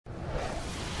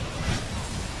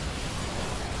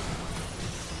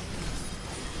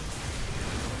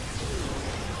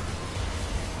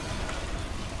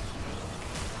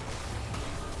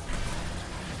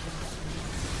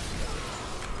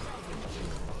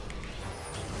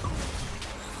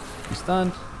He's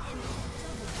stunned.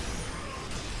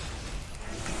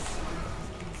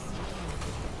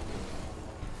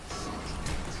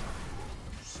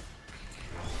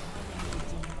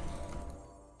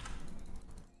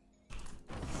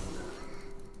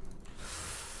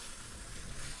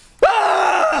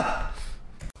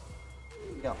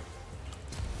 Yo.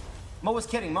 Mo was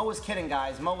kidding. Mo was kidding,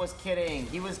 guys. Mo was kidding.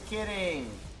 He was kidding.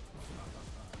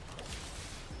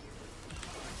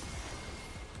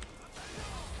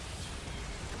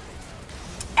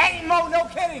 Hey, Mo, no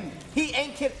kidding. He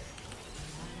ain't kidding.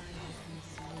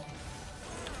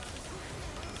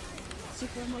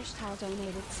 Super Mortal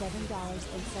donated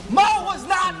 $7.70. Mo was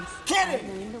not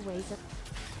kidding.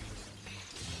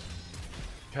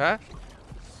 Okay.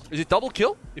 Is it double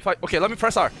kill? If I okay, let me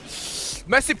press R.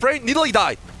 Massive brain nearly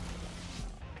died.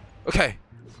 Okay.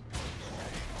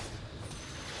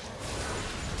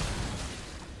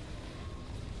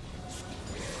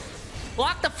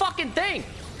 Block the fucking thing!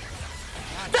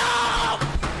 No!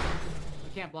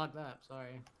 You can't block that,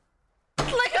 sorry. Like,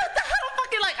 what the hell?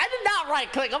 Fucking like, I did not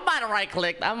right click. I might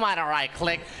have right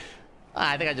clicked.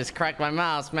 I think I just cracked my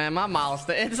mouse, man. My mouse,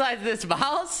 the inside of this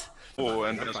mouse. Oh,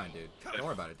 and You're fine, dude. Don't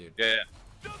worry about it, dude.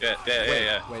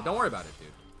 Yeah. Wait, don't worry about it, dude.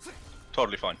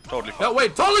 Totally fine. Totally fine. No,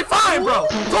 wait, totally fine, bro.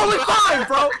 Totally fine,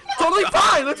 bro. Totally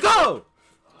fine. Let's go.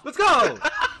 Let's go.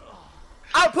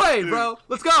 Outplayed, bro.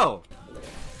 Let's go.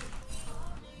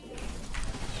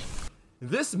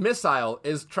 This missile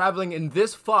is traveling in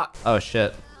this fuck. Oh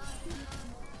shit.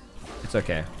 It's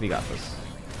okay. We got this.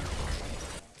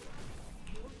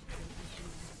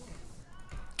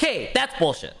 Okay, that's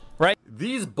bullshit, right?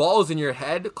 These balls in your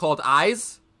head called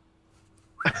eyes.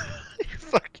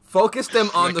 Focus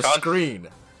them on the screen.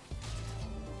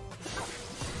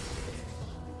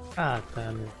 God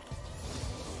damn it.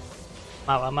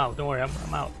 I'm out. Don't worry,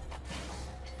 I'm out.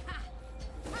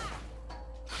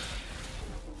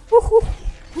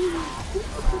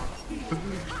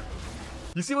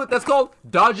 You see what that's called?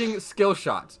 Dodging skill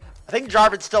shots. I think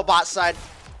Jarvan's still bot side.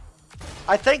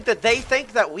 I think that they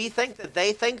think that we think that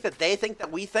they think that they think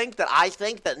that we think that I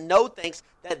think that No thinks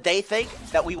that they think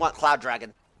that we want Cloud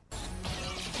Dragon.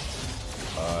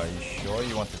 You sure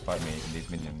you want to fight me in these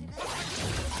minions?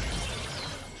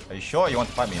 Are you sure you want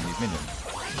to fight me in these minions?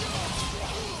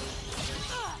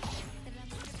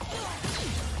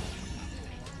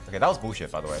 Okay, that was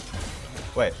bullshit, by the way.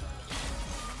 Wait.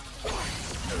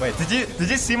 Wait, did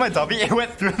you see my W? It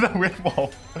went through the wind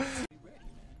wall.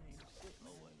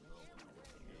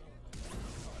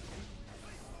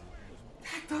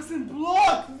 That doesn't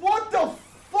block. What the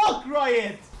fuck,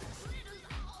 Riot?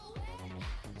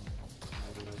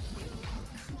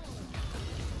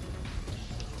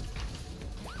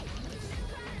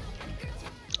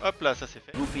 Hop là, ça c'est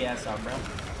fait. Goofy ass out, bro.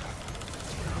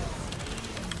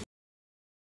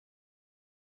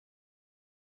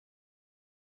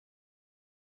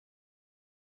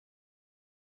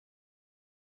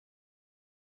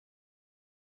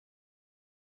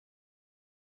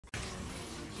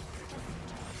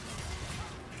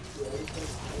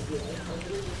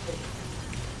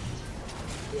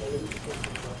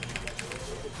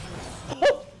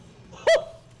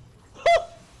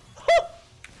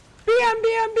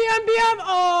 BM!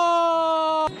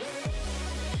 Oh!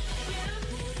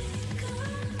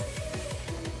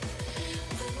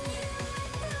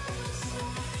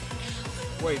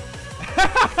 Wait.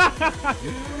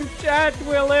 Chat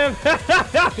will live!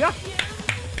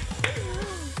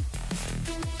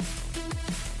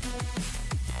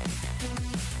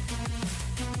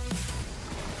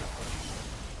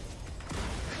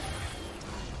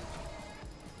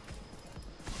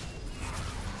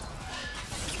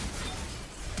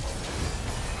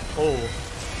 Oh,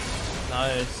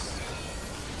 nice.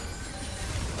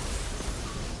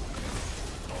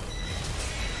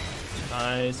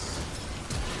 Nice.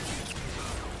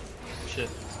 Shit.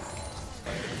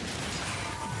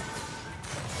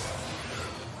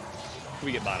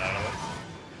 We get bot out of it.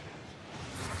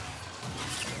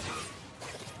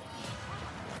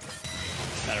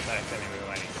 Matter of fact, I think we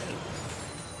might need to hit.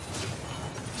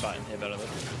 Fine, hit out of it.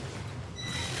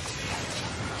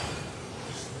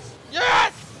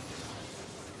 Yes!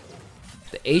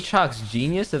 The Aatrox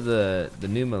genius of the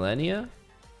new millennia.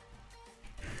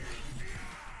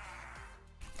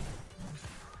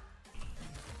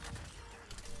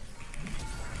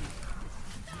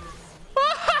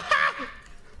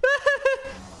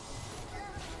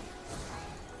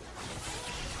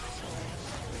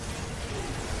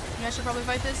 I should probably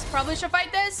fight this. Probably should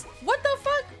fight this. What the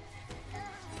fuck?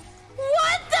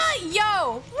 What the?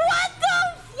 Yo! What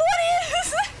the? What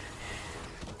is?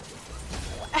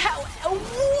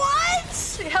 What?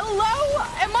 Hello?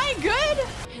 Am I good?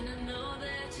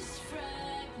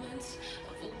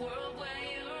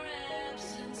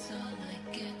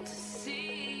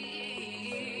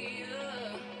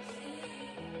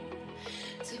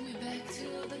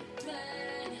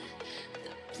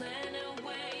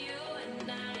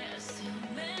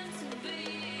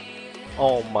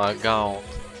 Oh my god.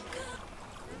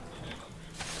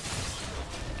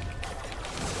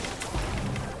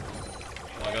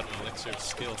 Oh, I got an elixir of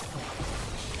skill.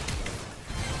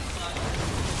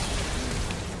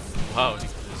 Wow, you can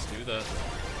just do that.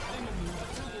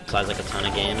 Plays like a ton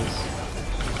of games.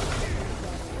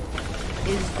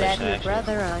 Is that your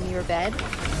brother on your bed?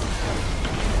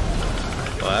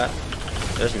 What?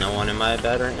 There's no one in my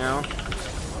bed right now.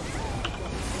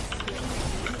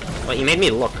 What, you made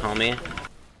me look, homie.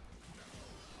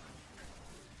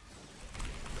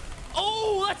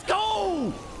 Oh, let's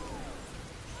go!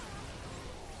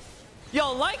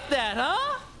 Y'all like that,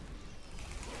 huh?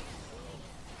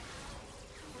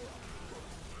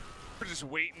 We're just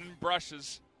waiting,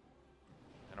 brushes.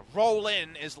 And a roll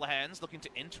in is Lahans looking to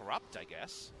interrupt, I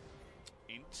guess.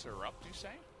 Interrupt, you say?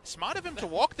 Smart of him to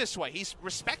walk this way. He's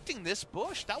respecting this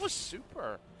bush. That was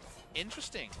super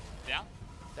interesting. Yeah.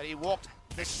 That he walked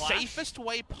the safest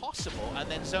way possible and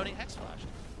then zoning Hex Flash.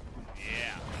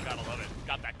 Yeah, gotta love it.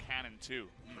 Got that cannon too.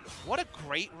 What a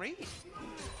great read.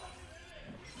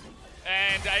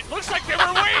 And it looks like they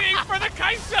were waiting for the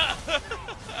Kaisa.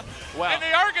 Well, and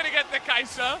they are gonna get the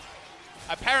Kaisa.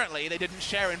 Apparently, they didn't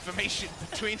share information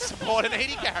between support and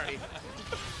AD carry.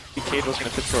 Cable's going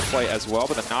to fit for a play as well,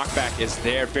 but the knockback is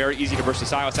there. Very easy to burst the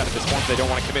Silas out at this point. They don't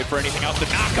want to commit for anything else. The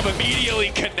knockup immediately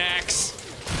connects.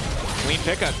 Clean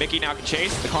pickup. Mickey now can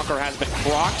chase. The Conqueror has been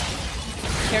blocked.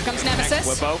 Here comes Nemesis.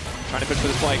 Flippo trying to push for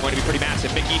this play. Going to be pretty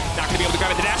massive. Mickey not going to be able to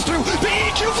grab it. The dash through. The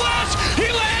EQ flash!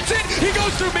 He lands it! He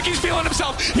goes through. Mickey's feeling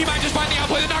himself. He might just find the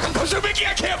outplay. The knockup goes through. Mickey,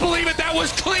 I can't believe it. That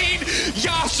was clean.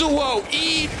 Yassuo,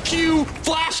 EQ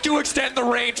flash to extend the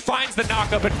range. Finds the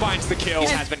knockup and finds the kill.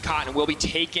 Has been caught and will be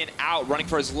taken out. Running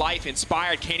for his life.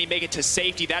 Inspired. Can he make it to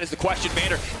safety? That is the question.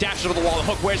 Vander dashes over the wall. The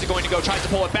hook. Where's it going to go? Tries to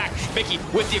pull it back. Mickey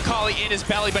with the Akali in his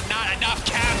belly, but not enough.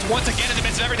 Caps once again in the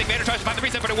midst of everything. Vander tries to find the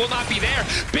reset, but it will not be there.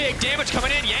 Big damage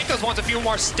coming in. Yankos wants a few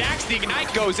more stacks. The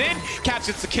Ignite goes in. Caps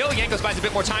gets the kill. Yankos buys a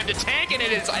bit more time to tank, and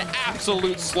it is an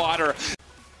absolute slaughter.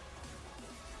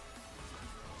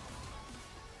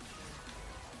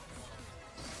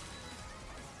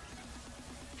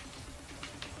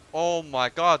 Oh my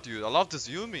god, dude. I love this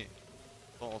Yumi.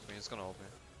 Don't ult me. It's gonna ult me.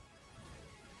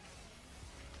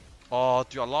 Oh,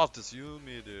 dude. I love this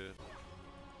Yumi, dude.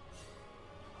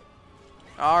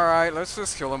 Alright, let's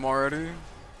just kill him already.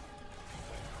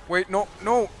 Wait, no,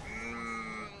 no.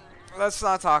 Let's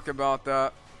not talk about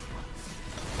that.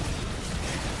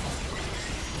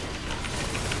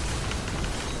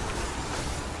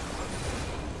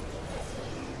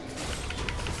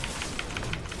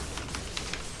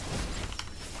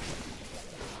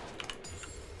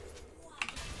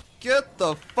 Get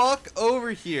the fuck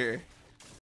over here.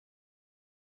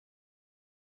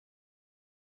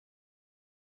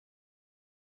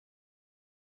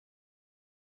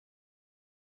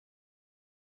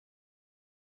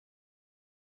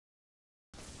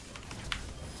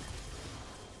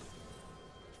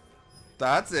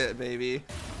 That's it, baby.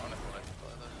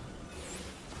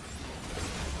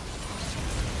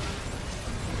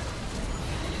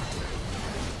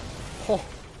 Oh.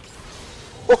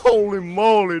 Holy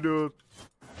moly, dude.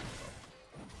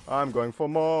 I'm going for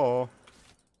more.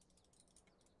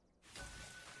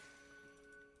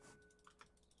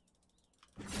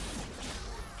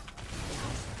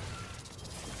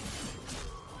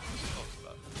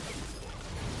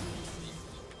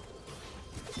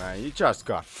 Man, you just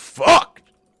got fucked.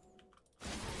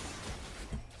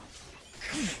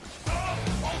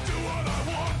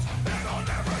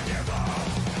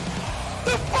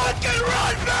 The fucking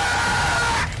run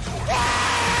back!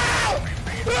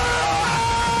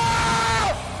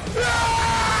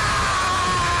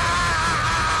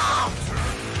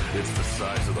 It's the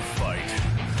size of the fight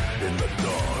in the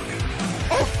dog.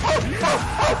 Oh, oh, oh,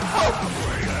 oh, oh.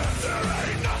 There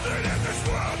ain't nothing in